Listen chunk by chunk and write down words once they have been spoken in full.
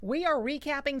We are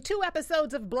recapping 2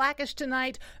 episodes of Blackish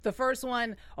tonight. The first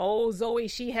one, Zoe,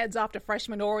 she heads off to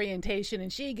freshman orientation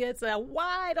and she gets a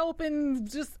wide open,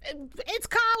 it's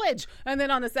college. And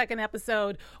then on the second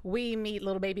episode, we meet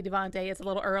little baby Devante. It's a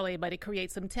little early, but it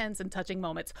creates some tense and touching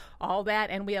moments. All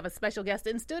that, and we have a special guest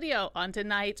in studio on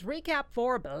tonight's recap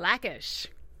for Blackish.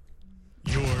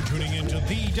 You're tuning into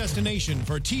the destination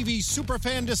for TV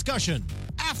superfan discussion,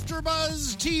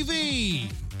 AfterBuzz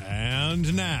TV.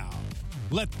 And now,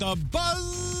 let the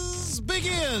buzz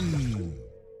begin.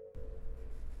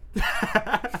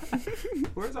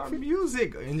 Where's our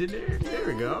music engineer? There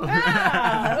we go.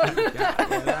 Got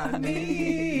what I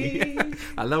need.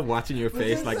 I love watching your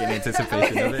face like in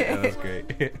anticipation of it. That was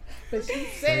great. But she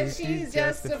says she's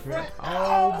just a friend.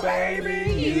 Oh,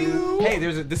 baby, you. Hey,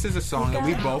 this is a song that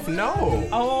we both know.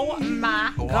 Oh,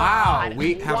 my God. Wow,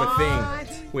 we have a thing.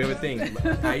 We have a thing.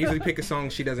 I usually pick a song,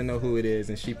 she doesn't know who it is,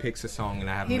 and she picks a song, and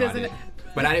I have no idea.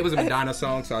 But it was a Madonna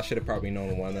song, so I should have probably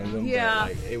known one of them. Yeah.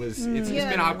 But it's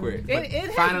been awkward. But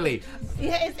finally.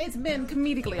 It's been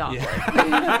comedically awkward.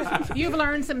 Yeah. You've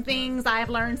learned some things, I've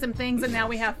learned some things, and now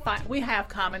we have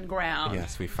common ground.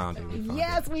 Yes, we found it.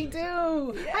 Yes, we do.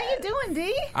 Yeah. How you doing,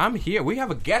 D? I'm here. We have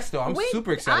a guest, though. I'm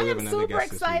super excited. I am super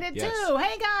excited, too. Yes.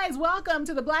 Hey, guys. Welcome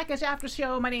to the Blackish After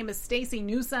Show. My name is Stacey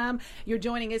Newsome. You're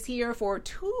joining us here for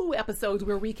 2 episodes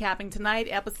we're recapping tonight,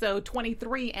 episode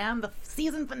 23 and the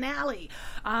season finale.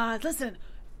 Listen,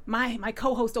 my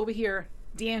co-host over here,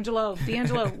 D'Angelo,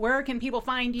 where can people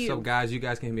find you? So, guys, you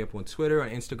guys can hit me up on Twitter, on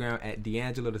Instagram at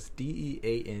D'Angelo. That's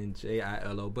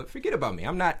DEANJILO. But forget about me.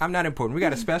 I'm not important. We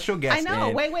got a special guest. I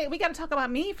know. Wait. We got to talk about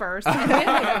me first, and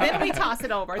then we toss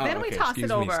it over.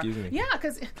 Excuse me. Yeah,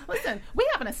 because listen, we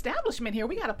have an establishment here.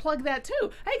 We got to plug that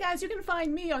too. Hey guys, you can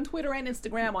find me on Twitter and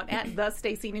Instagram on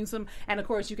 @TheStaceyNewsome, and of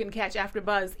course you can catch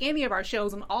AfterBuzz, any of our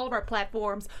shows on all of our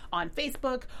platforms, on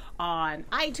Facebook, on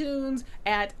iTunes,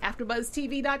 at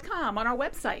AfterBuzzTV.com, on our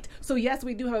website. So yes,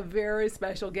 we do have a very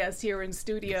special guest here in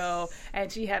studio,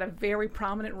 and she had a very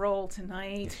prominent role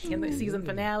tonight in the season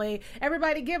finale.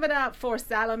 Everybody give it up for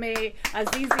Salome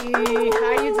Azizi.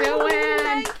 How you doing?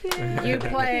 Thank you. You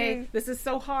play, this is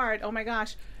so hard, oh my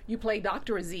gosh, you play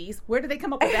Dr. Aziz. Where did they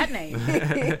come up with that name?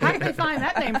 How did they find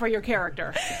that name for your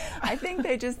character? I think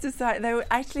they just decided. They were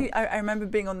actually, I remember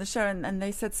being on the show and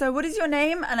they said, so what is your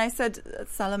name? And I said,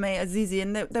 Salome Azizi.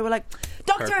 And they were like,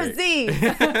 Dr. Aziz.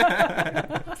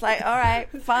 It's like, all right,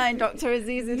 fine, Dr.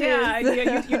 Aziz it is. Yeah,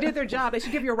 you did their job. They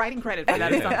should give you a writing credit for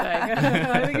that or something.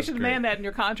 I think you should demand that in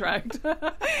your contract.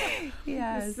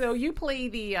 Yes. So you play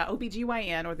the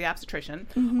OBGYN, or the obstetrician,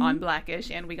 on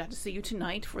Blackish, and we got to see you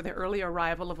tonight for the early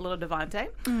arrival of little Devante.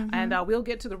 And we'll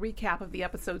get to the recap of the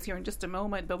episodes here in just a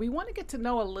moment, but we want to get to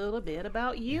know a little bit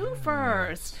about you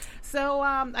first. So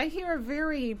I hear a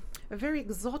very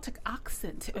exotic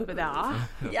accent over there.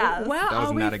 Yeah, that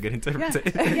was not a good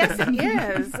interpretation. Yes, it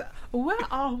is. Where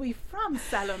are we from,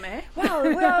 Salome? Well,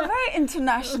 we are very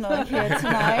international here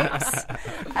tonight.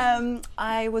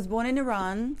 I was born in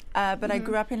Iran, but I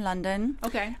grew up in London.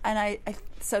 Okay. And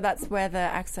so that's where the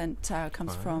accent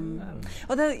comes from.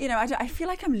 Although, I feel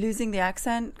like I'm losing the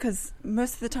accent because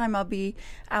most of the time I'll be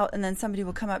out and then somebody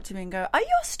will come up to me and go, "Are you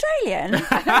Australian?"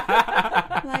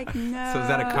 Like, no. So is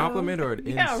that a compliment or an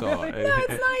insult? Really? No,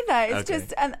 it's neither. It's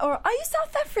just, or are you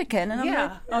South African? And I'm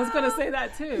like, no. I was going to say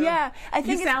that too. Yeah, I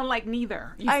think you sound like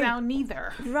neither. You sound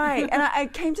neither. Right, and I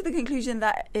came to the conclusion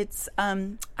that it's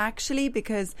actually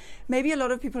because maybe a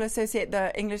lot of people associate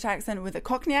the English accent with a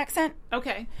Cockney accent.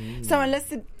 Okay. So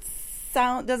unless it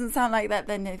doesn't sound like that,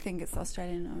 then they think it's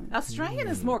Australian. Australian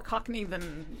is more Cockney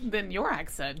than your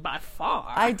accent by far.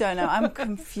 I don't know. I'm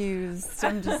confused.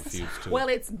 I'm just confused too. Well,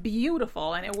 it's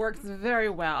beautiful and it works very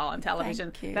well on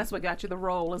television. Thank you. That's what got you the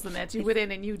role, isn't it? You went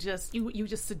in and you just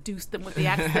seduced them with the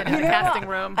accent in the casting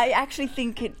room. I actually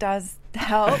think it does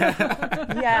help.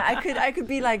 Yeah, I could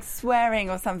be like swearing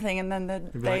or something, and then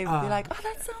they'd be like, "Oh,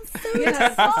 that sounds so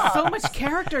so much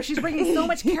character. She's bringing so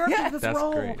much character to this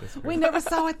role. Great. We never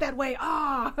saw it that way.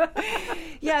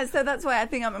 Yeah, so that's why I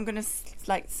think I'm going to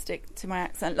stick to my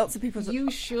accent. Lots of people. You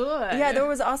should. Yeah, they're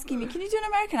always asking me, "Can you do an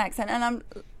American accent?" And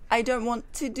I don't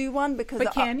want to do one because.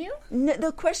 But can you?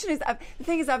 The question is, the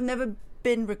thing is, I've never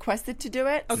been requested to do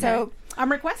it. Okay. So I'm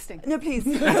requesting. No, please.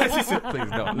 She said, please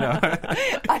don't. No.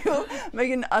 I will make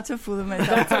an utter fool of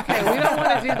myself. That's okay. We don't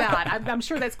want to do that. I'm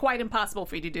sure that's quite impossible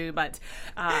for you to do, but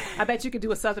I bet you could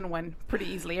do a Southern one pretty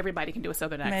easily. Everybody can do a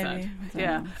Southern accent. Maybe.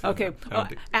 Yeah. Okay.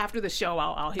 After the show,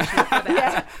 I'll hit you up for that.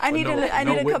 Yeah. I need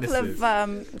a couple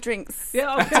of drinks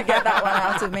to get that one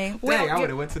out of me. Dang, I would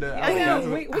have went to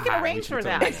the... We can arrange for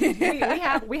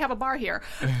that. We have a bar here.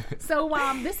 So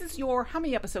this is how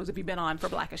many episodes have you been on for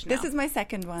Blackish now? This is my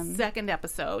second one. Second second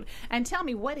episode. And tell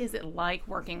me, what is it like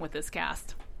working with this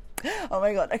cast? Oh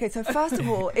my God. Okay, so first of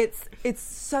all, it's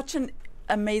such an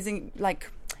amazing, like,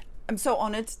 I'm so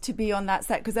honored to be on that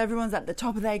set because everyone's at the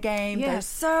top of their game. Yes. They're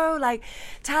so like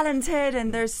talented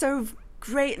and they're so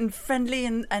great and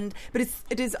friendly but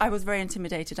it is I was very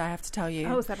intimidated, I have to tell you.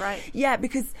 Oh, is that right? Yeah,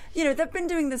 because they've been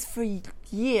doing this for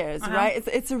years, right?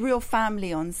 It's a real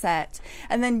family on set,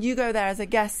 and then you go there as a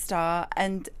guest star,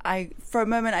 and for a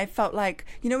moment I felt like,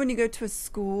 when you go to a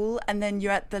school and then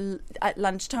you're at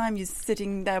lunchtime, you're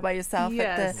sitting there by yourself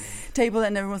at the table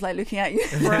and everyone's like looking at you.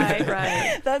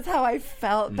 Right. That's how I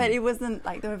felt, but it wasn't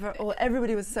like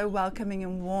everybody was so welcoming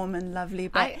and warm and lovely.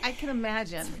 But I can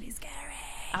imagine. It's really scary.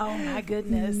 Oh my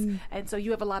goodness. And so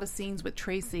you have a lot of scenes with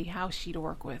Tracy. How's she to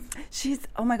work with?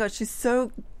 Oh my God, she's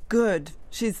so good.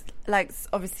 She's like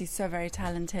obviously so very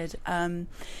talented. I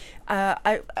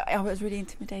was really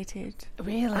intimidated.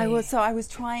 Really? I was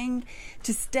trying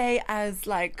to stay as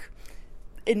like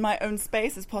in my own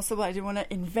space as possible. I didn't want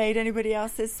to invade anybody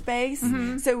else's space.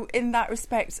 So in that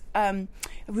respect,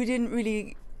 we didn't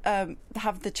really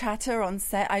have the chatter on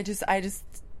set. I just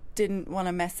didn't want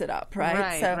to mess it up,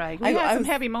 right? Right. We had some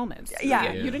heavy moments.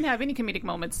 Yeah. You didn't have any comedic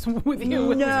moments with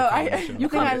you. No,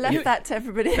 I left that to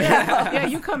everybody else. Yeah,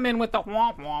 you come in with the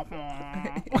womp womp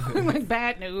womp, like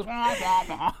bad news. Womp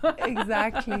womp womp.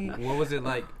 Exactly. What was it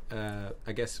like?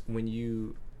 I guess when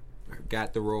you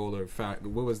got the role or found,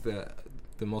 what was the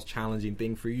most challenging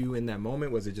thing for you in that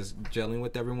moment? Was it just gelling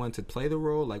with everyone to play the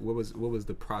role? Like, what was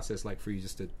the process like for you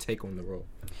just to take on the role?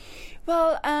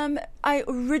 Well, I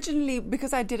originally,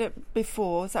 because I did it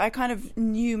before, so I kind of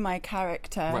knew my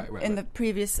character in the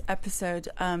previous episode,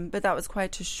 but that was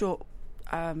quite a short.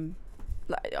 I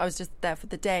was just there for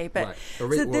the day, but so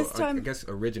this time, I guess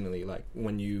originally, like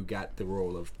when you got the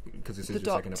role of, because this is your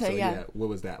doctor, second episode, what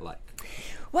was that like?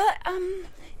 Well,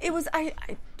 it was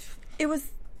it was.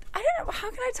 I don't know. How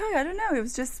can I tell you? I don't know. It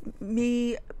was just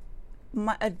me,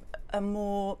 a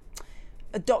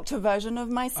doctor version of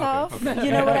myself. Okay.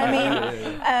 You know what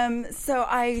I mean? So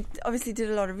I obviously did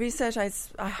a lot of research. I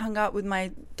hung out with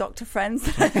my doctor friends,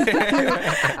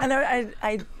 and I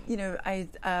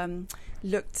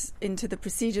looked into the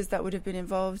procedures that would have been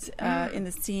involved in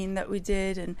the scene that we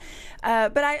did, and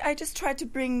but I just tried to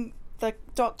bring the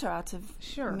doctor out of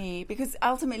me, because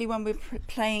ultimately when we're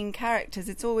playing characters,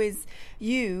 it's always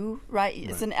you, right?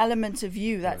 It's an element of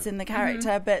you that's in the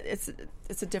character, but it's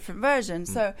a different version.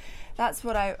 So that's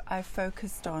what I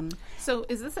focused on. So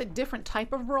is this a different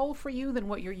type of role for you than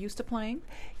what you're used to playing?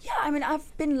 Yeah, I mean,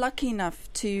 I've been lucky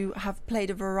enough to have played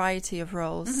a variety of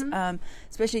roles,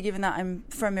 especially given that I'm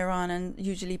from Iran, and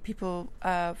usually people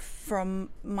from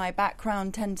my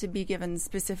background tend to be given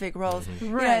specific roles.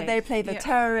 Right. They play the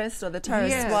terrorist or the terrorist's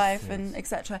wife, and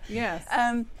etc. Yes.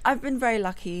 I've been very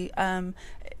lucky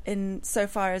in so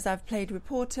far as I've played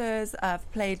reporters,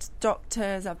 I've played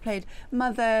doctors, I've played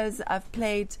mothers, I've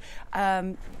played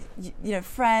friends.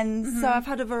 So I've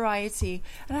had a variety,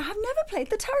 and I have never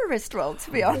played the terrorist role, to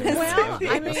be honest. Well,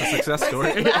 I mean, that's a success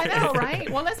story. I know, right?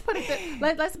 Well, let's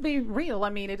be real.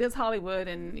 I mean, it is Hollywood,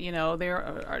 and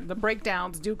the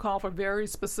breakdowns do call for very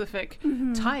specific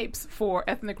types for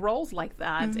ethnic roles like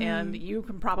that, and you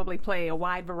can probably play a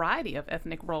wide variety of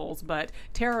ethnic roles, but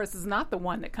terrorist is not the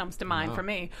one that comes to mind for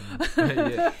me.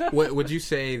 Would you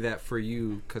say that for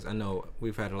you, because I know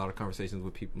we've had a lot of conversations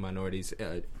with people, minorities,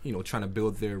 trying to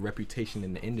build their reputation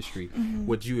in the industry,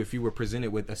 would you, if you were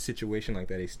presented with a situation like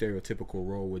that, a stereotypical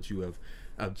role, would you have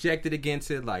objected against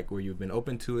it? Like, where you've been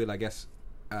open to it? I guess,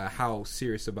 how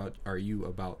serious are you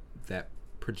about that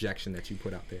projection that you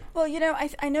put out there? Well,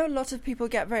 I know a lot of people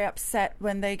get very upset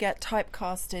when they get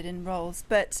typecasted in roles,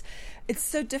 but it's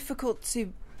so difficult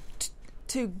to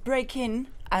break in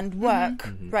and work,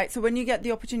 right? So when you get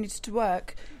the opportunity to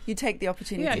work, you take the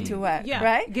opportunity to work,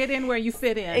 right? Get in where you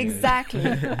fit in. Exactly.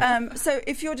 So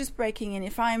if you're just breaking in,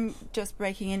 if I'm just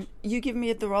breaking in, you give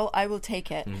me the role, I will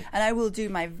take it, and I will do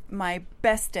my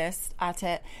bestest at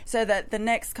it, so that the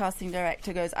next casting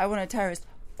director goes, I want a terrorist,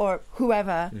 or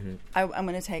whoever, I'm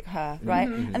going to take her, right?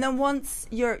 And then once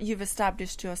you've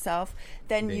established yourself,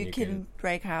 then you can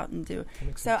break out and do it.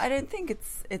 So I don't think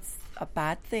it's a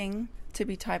bad thing to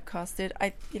be typecasted.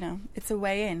 It's a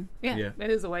way in. Yeah, it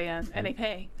is a way in, and they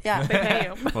pay. Yeah, they pay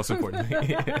you. Most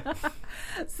importantly.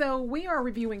 So we are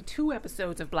reviewing 2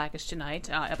 episodes of Blackish tonight.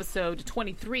 Episode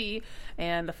 23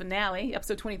 and the finale.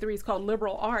 Episode 23 is called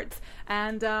Liberal Arts.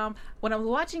 And when I was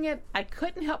watching it, I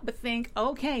couldn't help but think,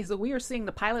 okay, so we are seeing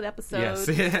the pilot episode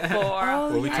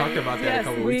for. We talked about that a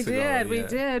couple weeks ago. We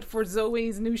did for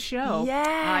Zoe's new show.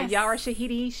 Yes. Yara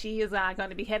Shahidi. She is going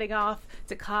to be heading off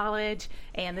to college,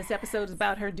 and this episode episode is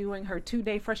about her doing her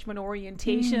 2-day freshman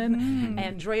orientation,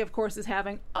 and Dre, of course, is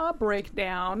having a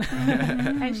breakdown.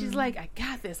 And she's like, I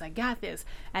got this.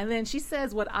 And then she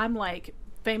says what I'm like,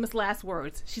 famous last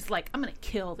words. She's like, I'm going to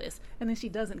kill this. And then she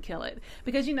doesn't kill it.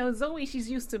 Because, Zoe, she's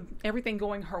used to everything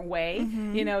going her way,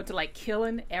 to like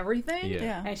killing everything.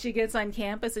 Yeah. And she gets on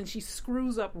campus and she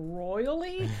screws up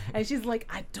royally. And she's like,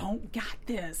 I don't got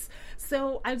this.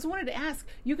 So I just wanted to ask,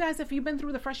 you guys, have you been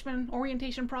through the freshman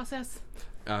orientation process?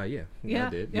 Yeah, I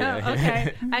did. Yeah,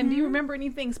 okay. And do you remember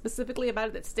anything specifically about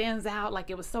it that stands out? Like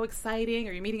it was so exciting,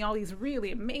 or you're meeting all these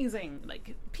really amazing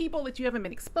like people that you haven't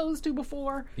been exposed to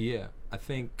before? Yeah, I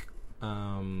think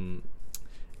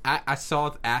I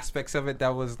saw aspects of it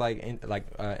that was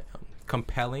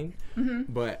compelling,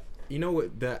 but you know what?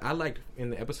 I liked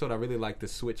in the episode. I really liked the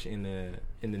switch in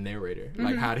the narrator,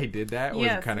 like how they did that was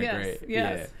kind of great.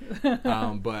 Yes.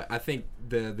 Yeah, but I think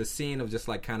the scene of just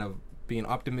like kind of being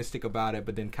optimistic about it,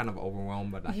 but then kind of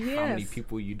overwhelmed by like how many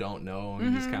people you don't know,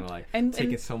 and just kind of like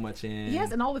taking so much in.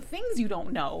 Yes, and all the things you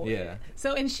don't know. Yeah.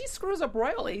 So, and she screws up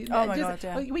royally. Oh my God,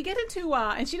 yeah. We get into,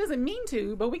 and she doesn't mean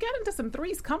to, but we got into some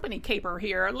Three's Company caper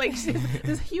here. Like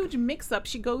this huge mix-up.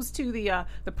 She goes to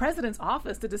the president's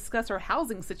office to discuss her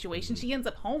housing situation. She ends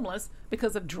up homeless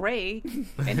because of Dre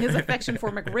and his affection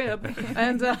for McRib,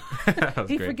 and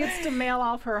he forgets to mail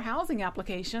off her housing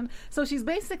application. So she's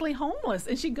basically homeless,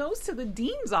 and she goes to the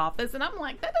dean's office, and I'm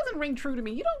like, that doesn't ring true to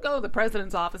me. You don't go to the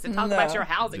president's office and talk about your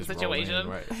housing Just situation. roll in,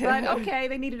 right. But okay,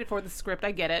 they needed it for the script. I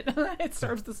get it. It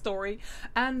serves the story.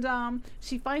 And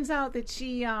she finds out that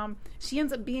she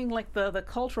ends up being like the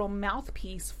cultural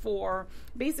mouthpiece for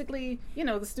basically,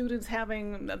 the students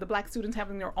the black students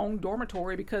having their own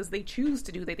dormitory because they choose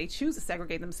to do that. They choose to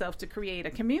segregate themselves to create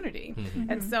a community.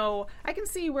 And so I can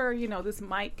see where, this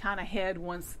might kind of head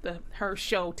once her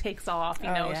show takes off.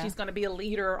 She's going to be a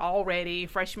leader already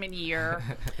freshman year.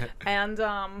 And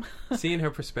seeing her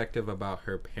perspective about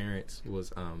her parents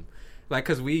was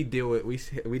because we deal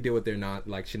with their not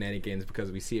like shenanigans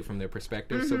because we see it from their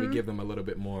perspective, so we give them a little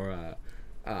bit more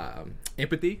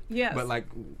empathy. Yes. But like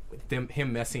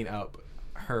him messing up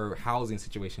her housing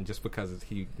situation just because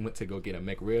he went to go get a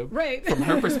McRib. Right. From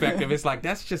her perspective, it's like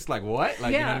that's just like what?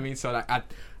 Like you know Yeah. what I mean? So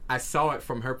I saw it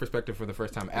from her perspective for the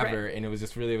first time ever, and it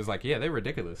was like, yeah, they're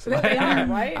ridiculous. They are,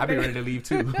 right? I'd be ready to leave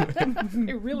too.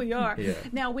 They really are. Yeah.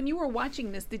 Now, when you were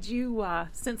watching this, did you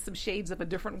sense some shades of a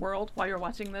different world while you were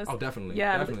watching this? Oh, definitely.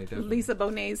 Yeah, Definitely. Lisa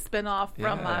Bonet's spinoff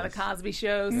from the Yes. Cosby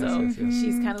Show. Yes, So yes, yes.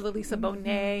 she's kind of the Lisa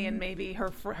Bonet, and maybe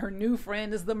her new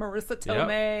friend is the Marissa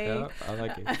Tomei. Yep, I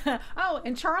like it. Oh,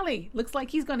 and Charlie looks like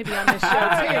he's going to be on this show too.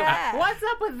 Yeah. What's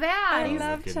up with that? I He's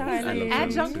love goodness. Charlie. I love an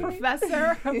adjunct Charlie, too.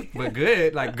 professor. But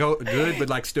good, like good, but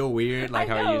like still weird, like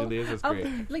I how know. he usually is. It's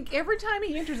great. Like every time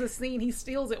he enters a scene, he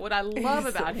steals it. What I love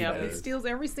about him, he does. steals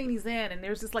every scene he's in, and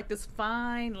there's just like this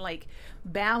fine like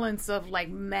balance of like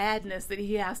madness that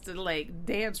he has to like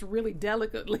dance really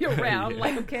delicately around. Yeah.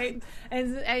 Like okay,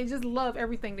 and I just love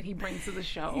everything that he brings to the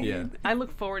show. Yeah. I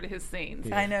look forward to his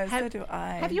scenes. I know, so Have- do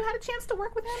I. Have you had a chance to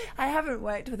work with him? I haven't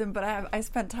worked with him, but I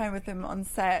spent time with him on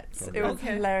set. It was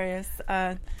Okay. hilarious.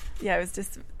 It was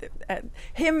just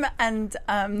him and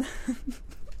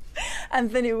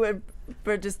Anthony were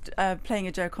just playing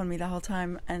a joke on me the whole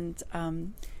time and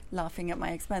laughing at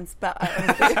my expense. But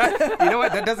You know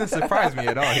what? That doesn't surprise me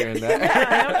at all hearing that.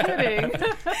 Yeah, no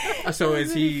kidding. So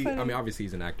is he? I mean, obviously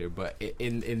he's an actor, but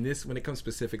in this, when it comes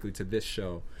specifically to this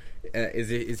show,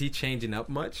 is he changing up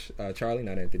much? Charlie,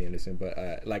 not Anthony Anderson, but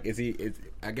like is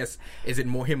it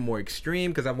more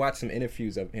extreme? Because I've watched some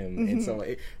interviews of him, and so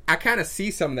I kind of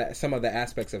see some of the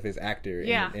aspects of his actor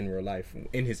in real life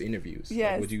in his interviews.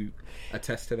 Yes. Like, would you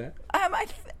attest to that?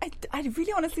 I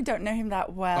really honestly don't know him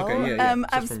that well. Okay, yeah.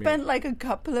 Just I've from spent you. like a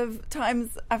couple of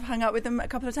times, I've hung out with him a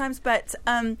couple of times, but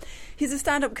he's a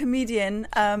stand-up comedian,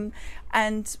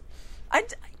 and I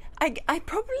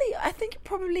think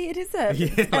probably it is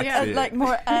a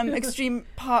more extreme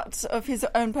part of his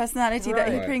own personality that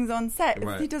he Right. brings on set.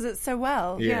 Right. He does it so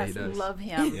well. Yeah, he Yes, does. love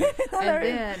him. Yeah.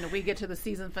 And then we get to the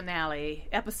season finale,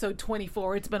 episode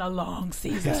 24. It's been a long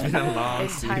season. It's been a long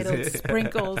entitled season.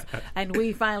 Sprinkles, and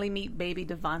we finally meet baby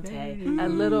Devante a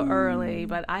little early,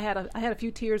 but I had a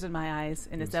few tears in my eyes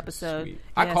in this episode. Sweet.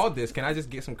 I Yes. called this. Can I just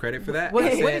get some credit for that? What I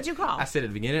did said- you call? I said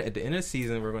at the end of the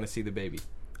season, we're going to see the baby.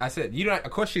 I said, you know,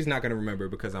 of course she's not going to remember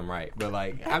because I'm right. But,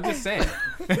 like, I'm just saying.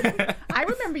 I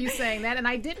remember you saying that, and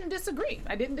I didn't disagree.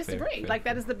 Fair. Like,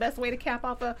 that is the best way to cap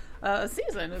off a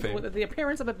season, with the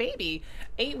appearance of a baby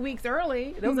 8 weeks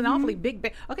early. That was an awfully big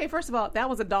baby. Okay, first of all, that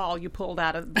was a doll you pulled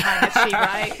out of behind that sheet,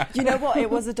 right? You know what? It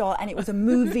was a doll, and it was a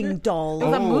moving doll. It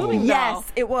was a moving doll.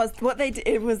 Yes, it was. What they did,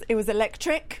 it was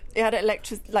electric. It had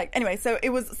anyway. So it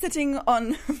was sitting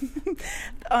on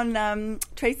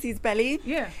Tracy's belly.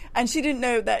 Yeah, and she didn't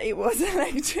know that it was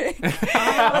electric, or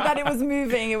that it was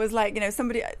moving. It was like, you know,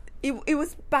 somebody. It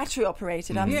was battery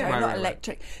operated. I'm sorry, not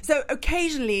electric. So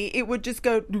occasionally it would just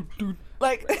go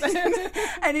like,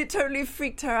 and it totally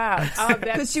freaked her out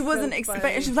because she wasn't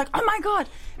expecting. She was like, "Oh my god!"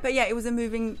 But yeah, it was a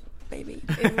moving baby.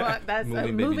 That's moving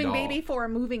a moving baby baby for a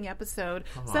moving episode.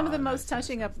 Some of the most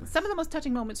touching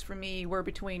moments for me were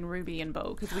between Ruby and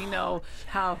Bo, because we know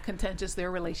how contentious their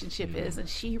relationship is, and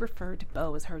she referred to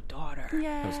Bo as her daughter.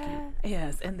 Yeah, That was cute.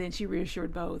 Yes, and then she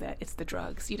reassured Bo that it's the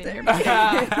drugs. You didn't hear me say.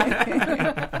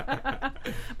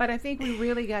 But I think we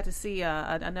really got to see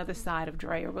another side of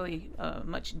Dre, a really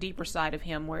much deeper side of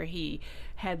him, where he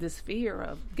had this fear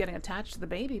of getting attached to the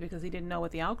baby because he didn't know what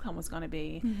the outcome was going to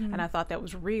be. And I thought that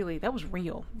was real.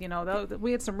 You know,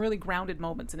 we had some really grounded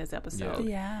moments in this episode.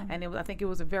 Yeah. And I think it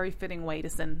was a very fitting way to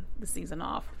send the season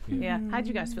off. Yeah. How did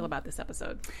you guys feel about this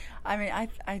episode? I mean,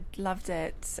 I loved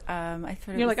it. I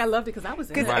thought You're like, I loved it because I was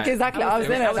in it. Right. Exactly, I was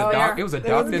in it. It was a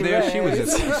doctor there. She was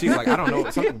just, she's like, I don't know,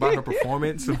 something about her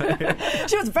performance.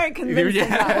 She was very convincing.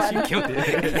 That one. She killed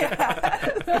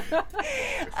it.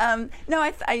 No,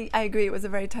 I agree. It was a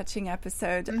very touching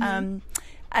episode.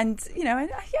 And, you know, I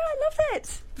love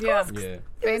it. Yeah.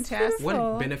 Fantastic.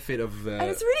 One benefit of and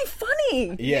it's really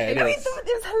funny. Yeah, it is. It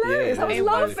was hilarious. Yeah, I was it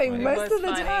was laughing funny. most of the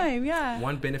funny. time. Yeah.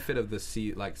 one benefit of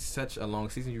like such a long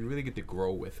season, you really get to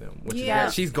grow with him. Which is Yes.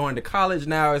 that she's going to college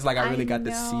now. It's like I really got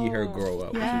to see her know. grow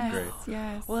up, which Yes. is great.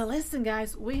 Yes. Well, listen,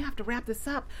 guys, we have to wrap this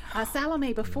up.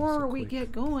 Salome, before we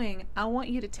get going, I want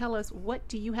you to tell us, what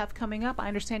do you have coming up? I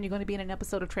understand you're going to be in an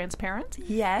episode of Transparent.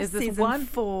 Yes. Is this season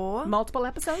 4. Multiple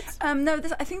episodes? No,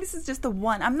 I think this is just the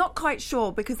one. I'm not quite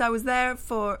sure because I was there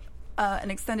for an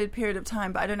extended period of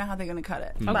time, but I don't know how they're going to cut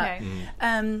it. Okay.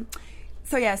 But,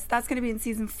 so yes, that's going to be in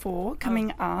season 4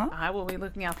 coming up. I will be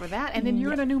looking out for that. And then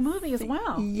you're in a new movie as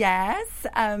well. Yes,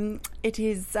 it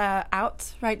is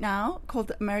out right now, called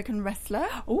The American Wrestler.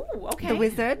 Ooh, okay. The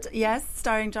Wizard, yes,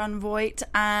 starring John Voight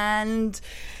and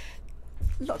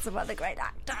lots of other great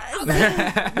actors.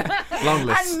 Long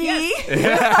list. And me.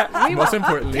 Most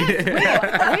importantly. We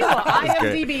will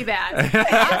IMDb that.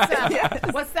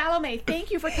 Awesome. Well, Salome,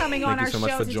 thank you for coming on you our so much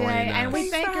show for today. joining us. And we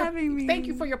Thanks for having me. thank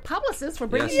you for your publicist for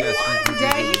bringing Yes, you on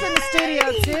today. He's in the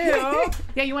studio too.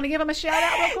 Yeah, you want to give him a shout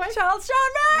out real quick? Charles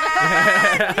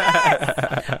Shonman!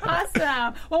 Yes!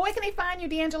 Awesome. Well, where can they find you,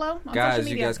 D'Angelo? On Guys, social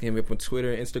you media? guys can hit me up on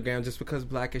Twitter and Instagram. Just because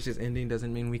Blackish is ending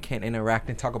doesn't mean we can't interact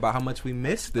and talk about how much we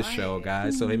miss the show,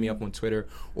 guys. So hit me up on Twitter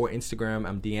or Instagram.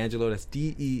 I'm D'Angelo. That's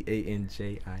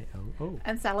DeAnjilo.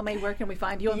 And Salome, where can we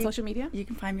find you on social media? You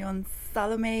can find me on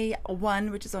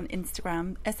Salome1, which is on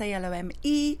Instagram.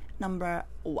 SALOME number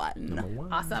 1.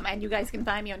 Awesome. And you guys can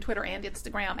find me on Twitter and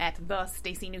Instagram at the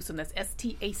Stacey Newsome. That's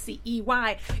STACEY.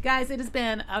 Guys, it has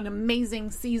been an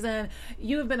amazing season.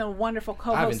 You have been a wonderful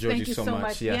co-host. I've enjoyed Thank you so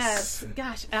much. Yes.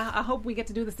 Gosh, I hope we get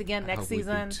to do this again next hope we do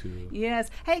season. too. Yes.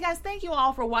 Hey guys, thank you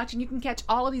all for watching. You can catch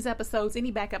all of these episodes,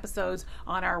 any back episodes,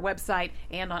 on our website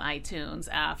and on iTunes.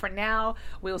 For now,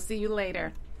 we'll see you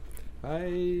later.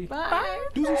 Bye. Bye.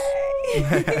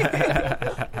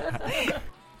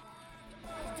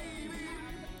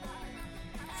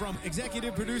 From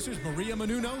executive producers Maria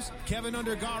Menounos, Kevin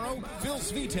Undergaro, Phil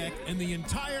Svitek, and the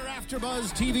entire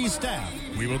AfterBuzz TV staff,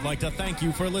 we would like to thank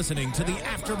you for listening to the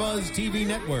AfterBuzz TV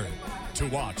network. To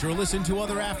watch or listen to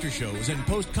other after shows and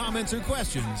post comments or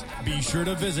questions, be sure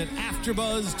to visit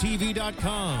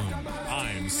AfterBuzzTV.com.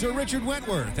 I'm Sir Richard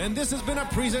Wentworth, and this has been a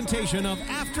presentation of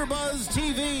AfterBuzz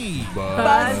TV.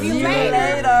 Buzz you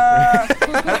later.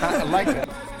 I like that.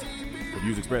 The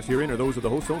views expressed herein are those of the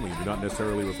hosts only and do not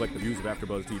necessarily reflect the views of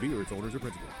AfterBuzz TV or its owners or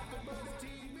principals.